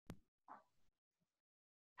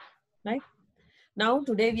right? Now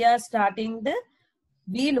today we are starting the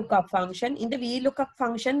VLOOKUP function. In the VLOOKUP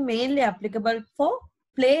function, mainly applicable for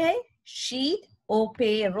play sheet or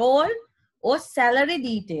payroll or salary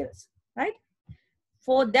details, right?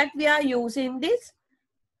 For that we are using this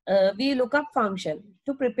VLOOKUP function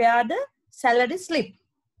to prepare the salary slip.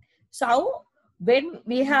 So when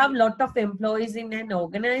we have lot of employees in an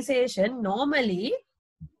organization, normally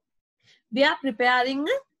we are preparing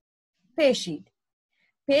a pay sheet.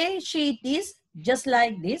 Pay sheet is just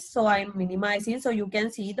like this. So I'm minimizing so you can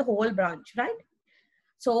see the whole branch, right?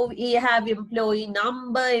 So we have employee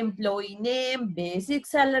number, employee name, basic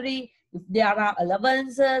salary. If there are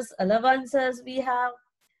allowances we have,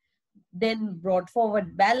 then brought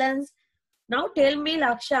forward balance. Now tell me,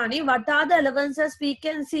 Lakshani, what are the allowances we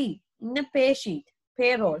can see in the pay sheet,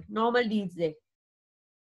 payroll, normal deeds day?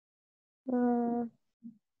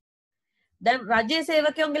 Then Rajesh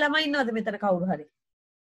Sevakayonge ළමයි ඉන්නවද මෙතන කවුරු හරි?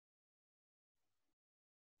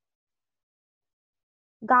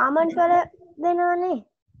 Garment වල දෙනවනේ.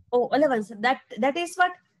 Oh, allowance. That is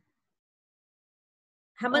what?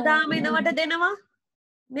 හැමදාම එනවට දෙනවා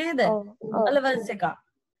නේද? Allowance එක.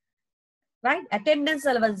 Right? Attendance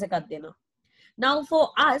allowance එකක් දෙනවා. Now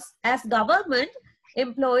for us as government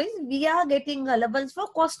employees, we are getting allowance for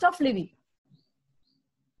cost of living.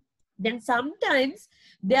 Then sometimes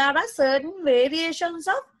there are certain variations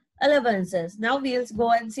of allowances. Now we'll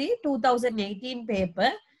go and see 2018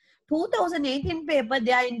 paper. 2018 paper,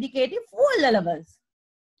 they are indicating full allowance.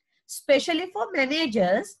 Especially for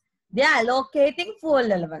managers, they are allocating full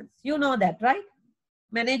allowance. You know that, right?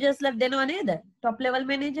 Managers letter, top level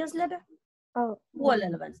managers letter. Oh. Full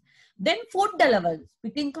allowance. Then food allowance.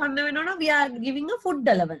 We are giving a food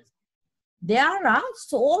allowance. There are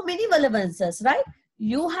so many allowances, right?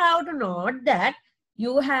 You have to note that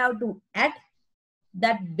you have to add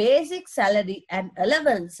that basic salary and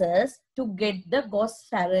allowances to get the gross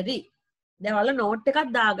salary. They all note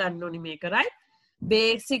එක right?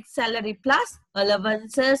 Basic salary plus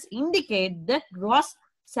allowances indicate the gross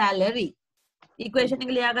salary. Equation එක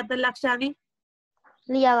ලියාගත්ත ලක්ෂානි?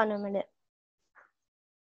 ලියාගන්න මඩ.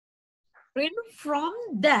 From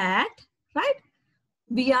that, right,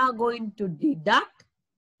 we are going to deduct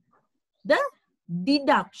the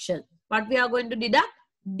deduction. What we are going to deduct?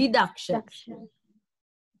 Deduction.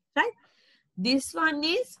 Right? This one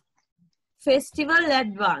is festival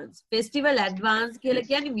advance. Festival advance,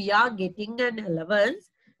 we are getting an allowance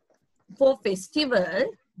for festival,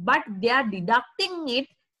 but they are deducting it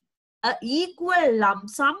an equal lump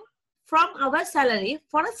sum from our salary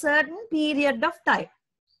for a certain period of time.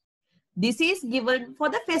 This is given for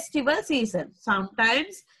the festival season.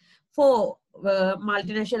 Sometimes for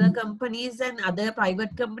multinational companies and other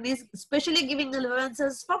private companies, especially giving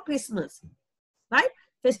allowances for Christmas, right?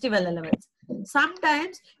 Festival allowance.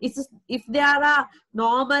 Sometimes if there are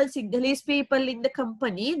normal Sinhalese people in the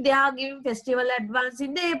company, they are giving festival advance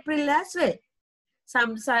in the April as well.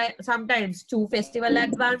 Sometimes 2 festival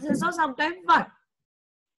advances or sometimes 1.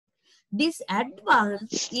 This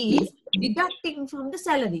advance is deducting from the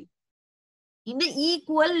salary in an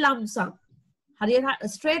equal lump sum.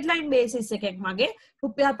 Straight line basis එකක් මගේ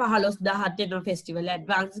රුපියල් 15000 දෙන festival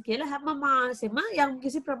advance කියලා හැම මාසෙම යම්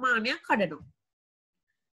කිසි ප්‍රමාණයක් කඩනවා.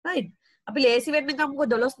 Right? අපි ලේසි වෙන්න ගමුකෝ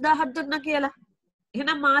 12000 දුන්නා කියලා.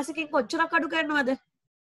 එහෙනම් මාසෙකින් කොච්චරක් අඩු කරනවද?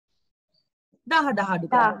 10000 අඩු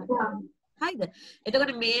කරනවා. හරිද?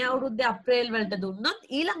 එතකොට මේ අවුරුද්දේ අප්‍රේල් වලට දුන්නොත්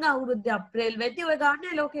ඊළඟ අවුරුද්දේ අප්‍රේල් වෙද්දී ඔය ගන්න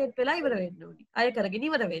allocate වෙලා ඉවර වෙන්න ඕනි. අය කරගෙන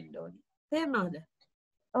ඉවර වෙන්න ඕනි. තේරුණාද?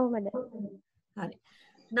 ඔව් මඩ. හරි.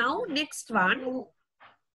 Now next one,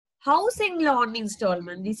 housing loan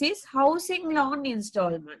installment. This is housing loan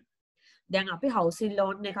installment. දැන් අපි housing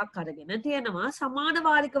loan එකක් අරගෙන තියෙනවා සමාන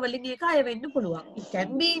වාරික වලින් ඒක අය වෙන්න පුළුවන්. It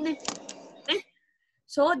can be නේ.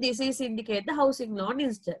 So this is indicate the housing loan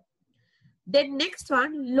installment. Then next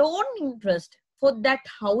one, loan interest. For that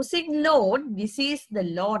housing loan, this is the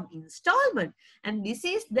loan installment and this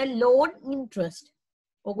is the loan interest.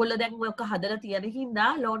 ඔගොල්ලෝ දැන් මොකක් හදලා තියෙන හින්දා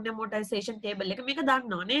loan amortization table එක මේක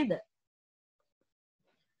දන්නව නේද?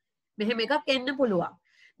 මෙහෙම එකක් එන්න පුළුවන්.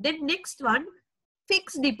 Then next one,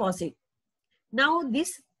 fixed deposit. Now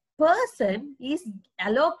this person is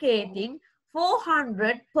allocating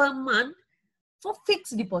 400 per month for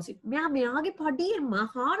fixed deposit. මෙයාගේ පඩියෙන්ම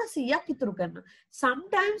 400ක් ඉතුරු කරනවා.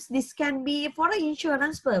 Sometimes this can be for an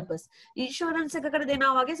insurance purpose. Insurance එකකට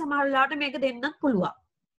දෙනවා වගේ සමහර වෙලාවට මේක දෙන්නත් පුළුවන්.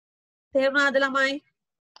 තේරුණාද ළමයි?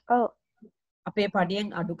 ඔව්. අපේ පඩියෙන්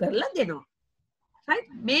අඩු කරලා දෙනවා. Right?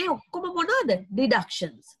 මේ ඔක්කොම මොනවද?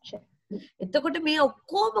 Deductions. එතකොට මේ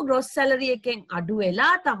ඔක්කොම gross salary එකෙන් අඩු වෙලා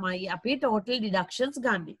තමයි අපි total deductions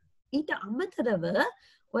ගන්නෙ. ඊට අමතරව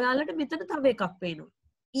ඔයාලට මෙතන තව එකක් පේනවා.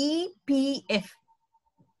 EPF.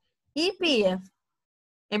 EPF,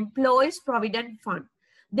 Employees Provident Fund.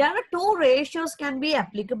 There are two ratios can be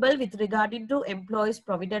applicable with regarding to Employees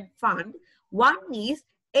Provident Fund. One is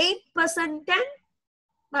 8% and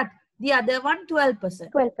but the other one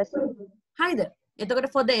 12%. 12%. Either.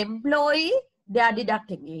 For the employee, they are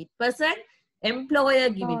deducting 8%, employer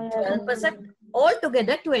giving 12%,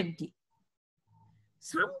 altogether 20%.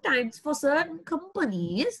 Sometimes for certain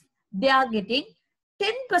companies, they are getting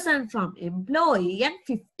 10% from employee and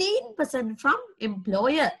 15% from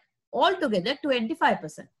employer. Altogether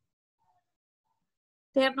 25%.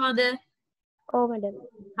 තේරෙනවද? ඔව් madam.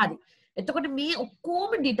 හරි. එතකොට මේ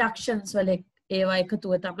ඔක්කොම deductions වල ඒවා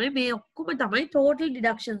එකතුව තමයි මේ ඔක්කොම තමයි total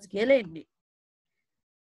deductions කියලා එන්නේ.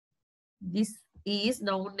 This is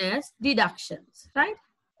known as deductions, right?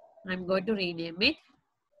 I'm going to rename it.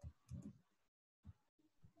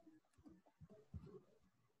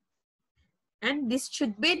 And this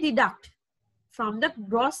should be deduct from the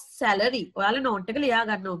gross salary. ඔයාලා note එක ලියා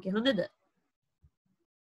ගන්න ඕකේ හොඳද?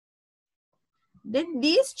 Then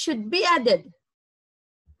these should be added.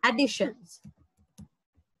 Additions.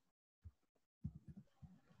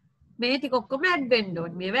 මේ ටික ඔක්කොම add වෙන්න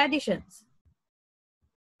ඕනේ. මේවා additions.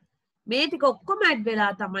 මේ ටික ඔක්කොම add වෙලා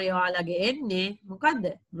තමයි ඔයාලගේ එන්නේ මොකද්ද?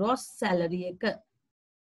 gross salary එක.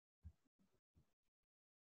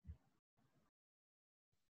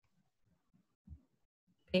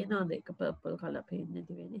 පේනවද එක purple color පේන්නේ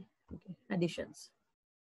නැති වෙන්නේ. Okay, additions.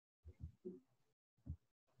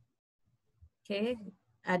 Okay,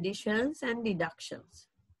 additions and deductions.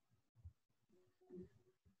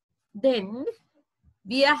 Then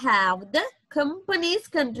we have the company's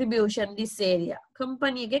contribution, this area.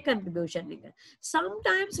 Company contribution.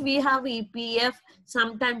 Sometimes we have EPF,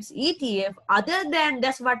 sometimes ETF. Other than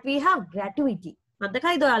that's what we have gratuity.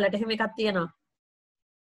 මතකයිද ඔයාලට එහෙම එකක් තියෙනවා?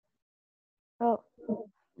 ඔව්.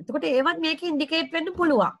 එතකොට ඒවත් මේක indicate වෙන්න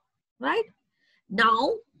පුළුවන්. Right? Now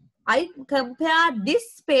I compare this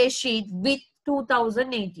pay sheet with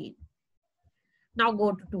 2018. Now go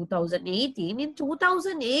to 2018. In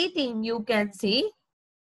 2018, you can see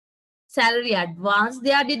salary advance,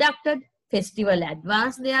 they are deducted. Festival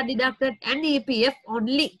advance, they are deducted. And EPF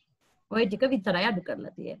only. ඔය ටික විතරයි අඩු කරලා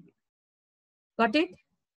තියෙන්නේ. Got it?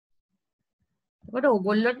 එතකොට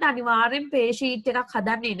ඔයගොල්ලන්ට අනිවාර්යෙන් pay sheet එකක්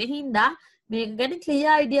හදන්න ඉන්නේ හින්දා මේක ගැන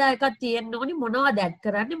clear idea එකක් තියෙන්න ඕනි මොනවද add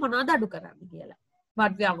කරන්නේ මොනවද අඩු කරන්නේ කියලා.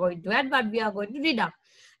 What we are going to add, what we are going to deduct.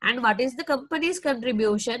 And what is the company's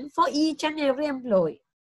contribution for each and every employee.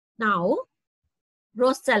 Now,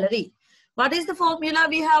 gross salary. What is the formula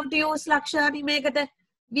we have to use, Lakshani?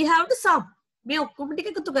 We have to sum. මේ ඔක්කොම ටික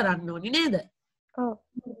එකතු කරන්න ඕනි නේද? ඔව්.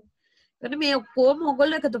 එතන මේ ඔක්කොම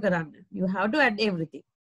ඔයගොල්ලෝ එකතු කරන්න. You have to add everything.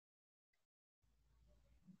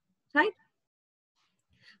 Right?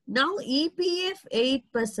 Now, EPF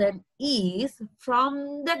 8% is from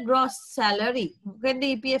the gross salary. When the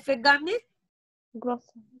EPF එක ගන්නේ?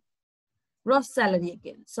 Gross salary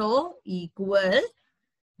again. So, equal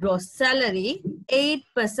gross salary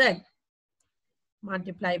 8%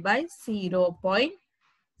 multiplied by 0.08.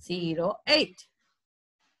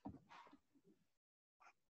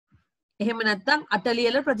 එහෙම නැත්නම්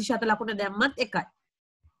අටලියල ප්‍රතිශත ලකුණ දැම්මත් එකයි.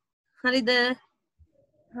 හරිද?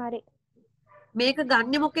 හරි. මේක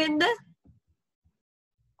ගන්නෙ මොකෙන්ද?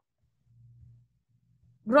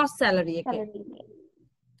 gross salary එකෙන්.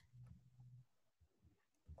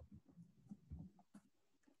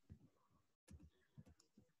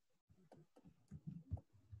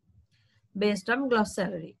 Based on gross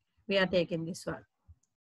salary, we are taking this one.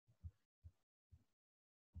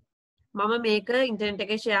 මම මේක ඉන්ටර්නෙට්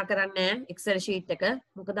එකේ share කරන්නේ නැහැ Excel sheet එක.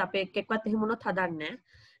 මොකද අපේ එක්කෙක්වත් එහෙම වුණොත් හදන්නේ නැහැ.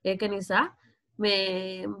 ඒක නිසා මේ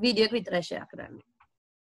වීඩියෝ එක විතරයි share කරන්නේ.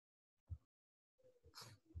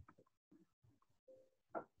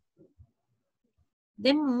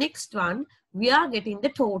 Then next one, we are getting the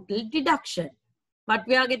total deduction. But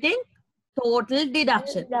we are getting total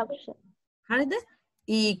deduction. හරිද?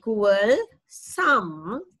 Equal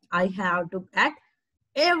sum. I have to add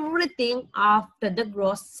everything after the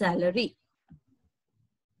gross salary.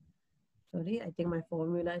 Sorry, I think my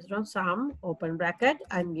formula is wrong. Sum, open bracket.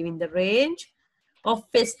 I'm giving the range of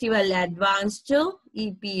festival advance to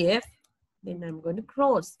EPF. Then I'm going to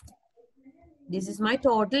cross. This is my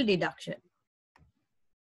total deduction.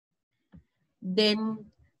 Then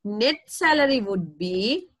net salary would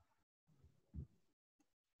be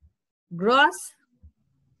gross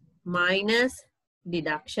minus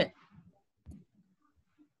deduction.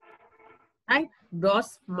 Right?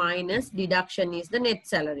 Gross minus deduction is the net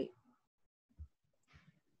salary.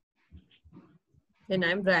 Then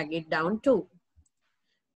I'm drag it down too.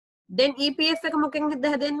 Then EPF එක මොකෙන්ද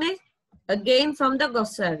හැදෙන්නේ? again from the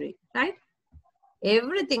gross salary, right?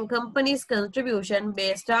 Everything company's contribution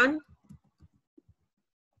based on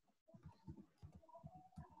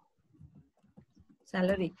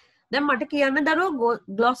salary. දැන් මට කියන්න දරුවෝ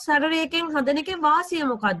gross salary එකෙන් හදන එකේ වාසිය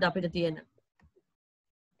මොකක්ද අපිට තියෙන?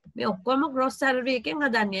 මේ ඔක්කොම gross salary එකෙන්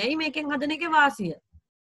හදන්නේ. ඇයි මේකෙන් හදන එකේ වාසිය?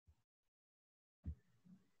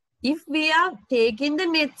 If we are taking the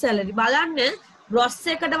net salary බලන්න gross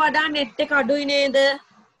එකට වඩා net එක අඩුයි නේද?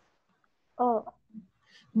 ඔව්.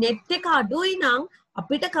 net එක අඩුයි නම්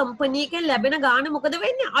අපිට කම්පැනි එකෙන් ලැබෙන ගාණ මොකද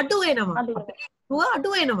වෙන්නේ? අඩු වෙනවා. අඩු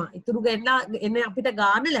වෙනවා. ඉතුරු එන්නේ අපිට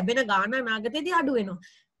ගාණ ලැබෙන ගාණ අනාගතයේදී අඩු වෙනවා.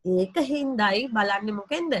 ඒක හින්දායි බලන්නේ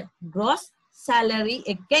මොකෙන්ද? gross salary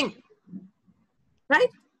එකෙන්.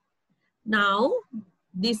 Right? Now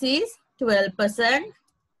this is 12%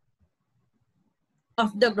 of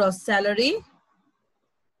the gross salary.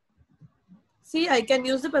 See, I can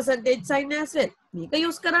use the percentage sign as well. මේක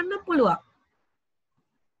use කරන්න පුළුවන්.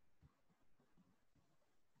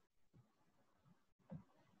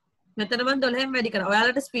 මෙතන මම 12න් වැඩි කරා.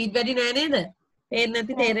 ඔයාලට ස්පීඩ් වැඩි නෑ නේද? පේන්නේ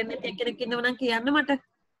නැති තේරෙන්නේ නැති කෙනෙක් ඉන්නව නම් කියන්න මට.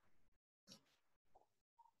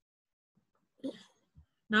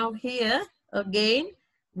 Now here again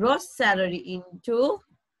gross salary into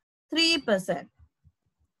 3%.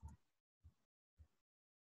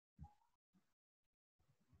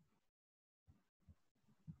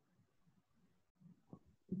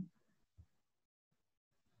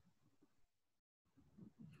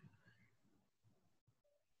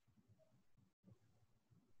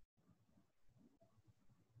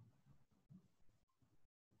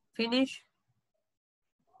 Finish.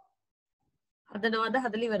 හදනවද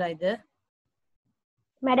හදලා ඉවරයිද?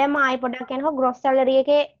 මැඩම් ආයි පොඩ්ඩක් කියනකො gross salary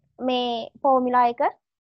එකේ මේ ෆෝමියුලා එක.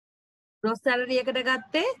 gross salary එකට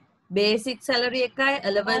ගත්තේ basic salary එකයි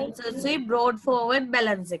allowances උයි broad forward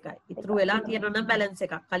balance එකයි. ඉතුරු වෙලා තියෙනවා නම් balance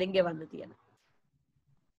එකක් කලින් ගෙවන්න තියෙනවා.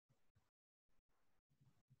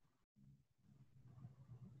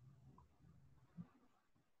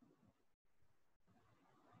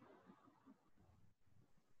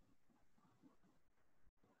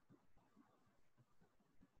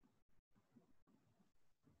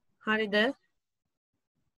 හරිද?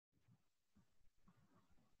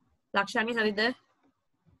 ලක්ෂණි හරිද?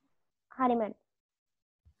 හරි මැඩම්.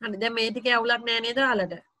 හරි දැන් මේ ටිකේ අවුලක් නෑ නේද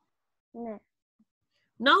ඔයාලට? නෑ.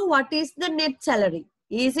 Now what is the net salary?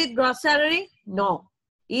 Is it gross salary? No.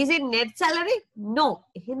 Is it net salary? No.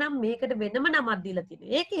 එහෙනම් මේකට වෙනම නමක් දීලා තියෙනවා.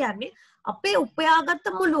 ඒ කියන්නේ අපේ උපයාගත්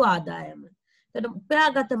මුළු ආදායම. එතන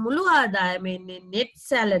උපයාගත් මුළු ආදායම එන්නේ net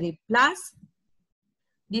salary plus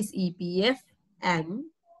this EPF and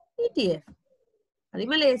ETF.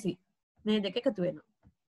 හරිම ලේසි. මේ දෙක එකතු වෙනවා.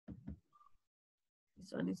 This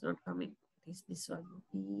one is not coming. This one.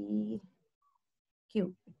 E Q.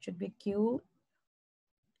 It should be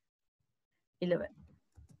Q11.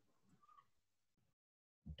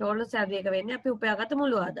 Total salary එක වෙන්නේ අපි උපයාගත්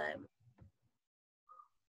මුළු ආදායම.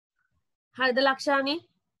 හරිද ලක්ෂානි?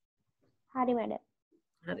 හරි මැඩම්.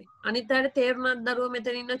 හරි. අනිත් අයට තේරුණාද දරුවෝ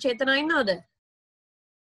මෙතන ඉන්න චේතනා ඉන්නවද?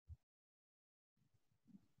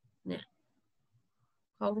 නෑ.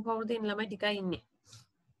 කවුරුද ඉන්න ළමයි ටිකයි ඉන්නේ.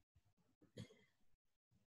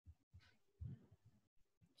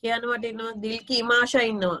 කියනවට ඉන්නවා දිල්කි මාෂා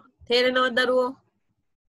ඉන්නවා. තේරෙනවද දරුවෝ?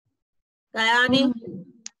 ගයානි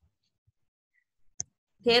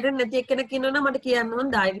තේරෙන්නේ නැති එක්කෙනෙක් ඉන්නවනම් මට කියන්න ඕන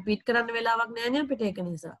ඩයි රිපීට් කරන්න වෙලාවක් නෑ නේ අපිට ඒක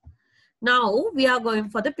නිසා. Now we are going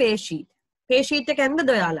for the pay sheet. Pay sheet එක ඇන්දද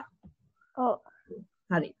ඔයාලා? ඔව්.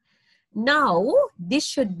 හරි. Now this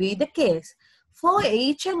should be the case. For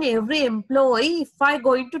each and every employee, if I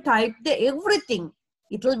going to type the everything,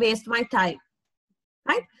 it will waste my time.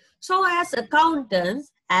 Right? So as accountants,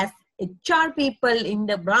 as HR people in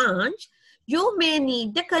the branch, you may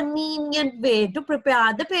need the convenient way to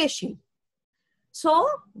prepare the pay sheet. So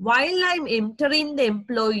while I'm entering the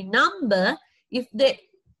employee number, if the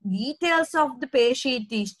details of the pay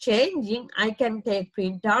sheet is changing, I can take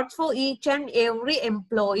printouts for each and every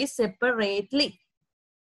employee separately.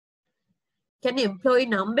 Can employee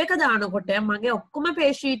number එක දානකොට මගේ ඔක්කොම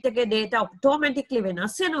pay sheet එකේ data automatically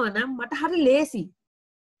වෙනස් වෙනවා නම් මට හරි ලේසි.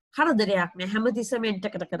 හරදරයක් නෑ හැමතිස්සෙම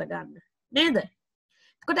එන්ටර් කරගන්න. නේද?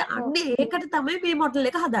 එතකොට අන්න ඒකට තමයි මේ මොඩල්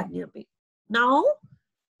එක හදන්නේ අපි. Now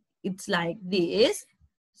it's like this.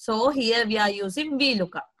 So here we are using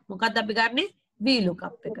VLOOKUP. මොකක්ද අපි ගන්නෙ?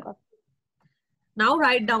 VLOOKUP එක. Now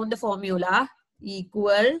write down the formula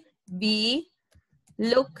equal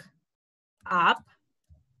VLOOKUP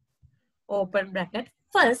open bracket.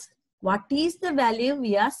 First, what is the value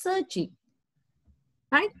we are searching?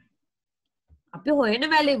 Right? අපි හොයන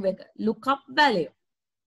value එක lookup value.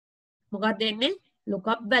 මොකක්ද එන්නේ?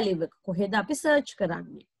 lookup value එක. කොහෙද අපි search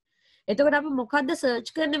කරන්නේ? එතකොට අපි මොකද්ද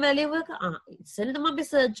සර්ච් කරන වැලියුව එක? ඉස්සෙල්ලම අපි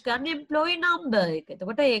සර්ච් කරන්නේ employee number එක.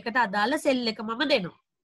 එතකොට ඒකට අදාළ සෙල් එක මම දෙනවා.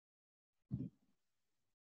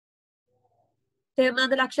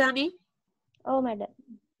 තේරුණාද ලක්ෂානි? ඔව් මැඩම්.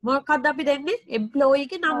 මොකක්ද අපි දෙන්නේ? employee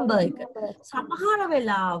ගේ number එක. සමහර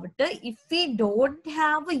වෙලාවට if we don't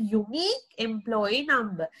have a unique employee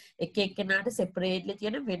number එක එක්කෙනාට separately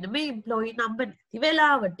තියෙන වෙනම employee number නැති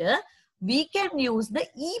වෙලාවට we can use the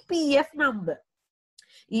EPF number.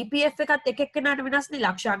 EPF එකත් එක එක්කෙනාට වෙනස්නේ.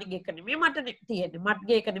 ලක්ෂානිගේ එක නෙමෙයි මට තියෙන්නේ.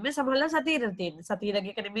 මත්ගේ එක නෙමෙයි සමහරවල් සතීරට තියෙන්නේ.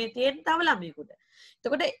 සතීරගේ එක නෙමෙයි තියෙන්නේ තව ළමයෙකුට.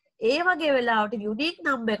 එතකොට ඒ වගේ වෙලාවට unique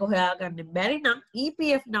number එක හොයාගන්න බැරි නම්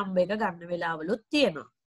EPF number එක ගන්න වෙලාවලුත් තියෙනවා.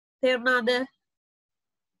 තේරුණාද?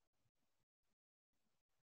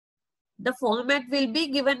 The format will be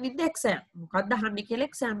given in the exam. මොකක්ද අහන්නේ කියලා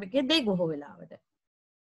exam එකේ දෙයි බොහෝ වෙලාවට.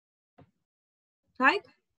 right?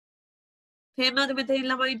 තේරුණාද මෙතන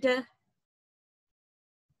ළමයින්ට?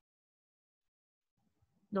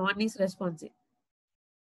 No one is responsive.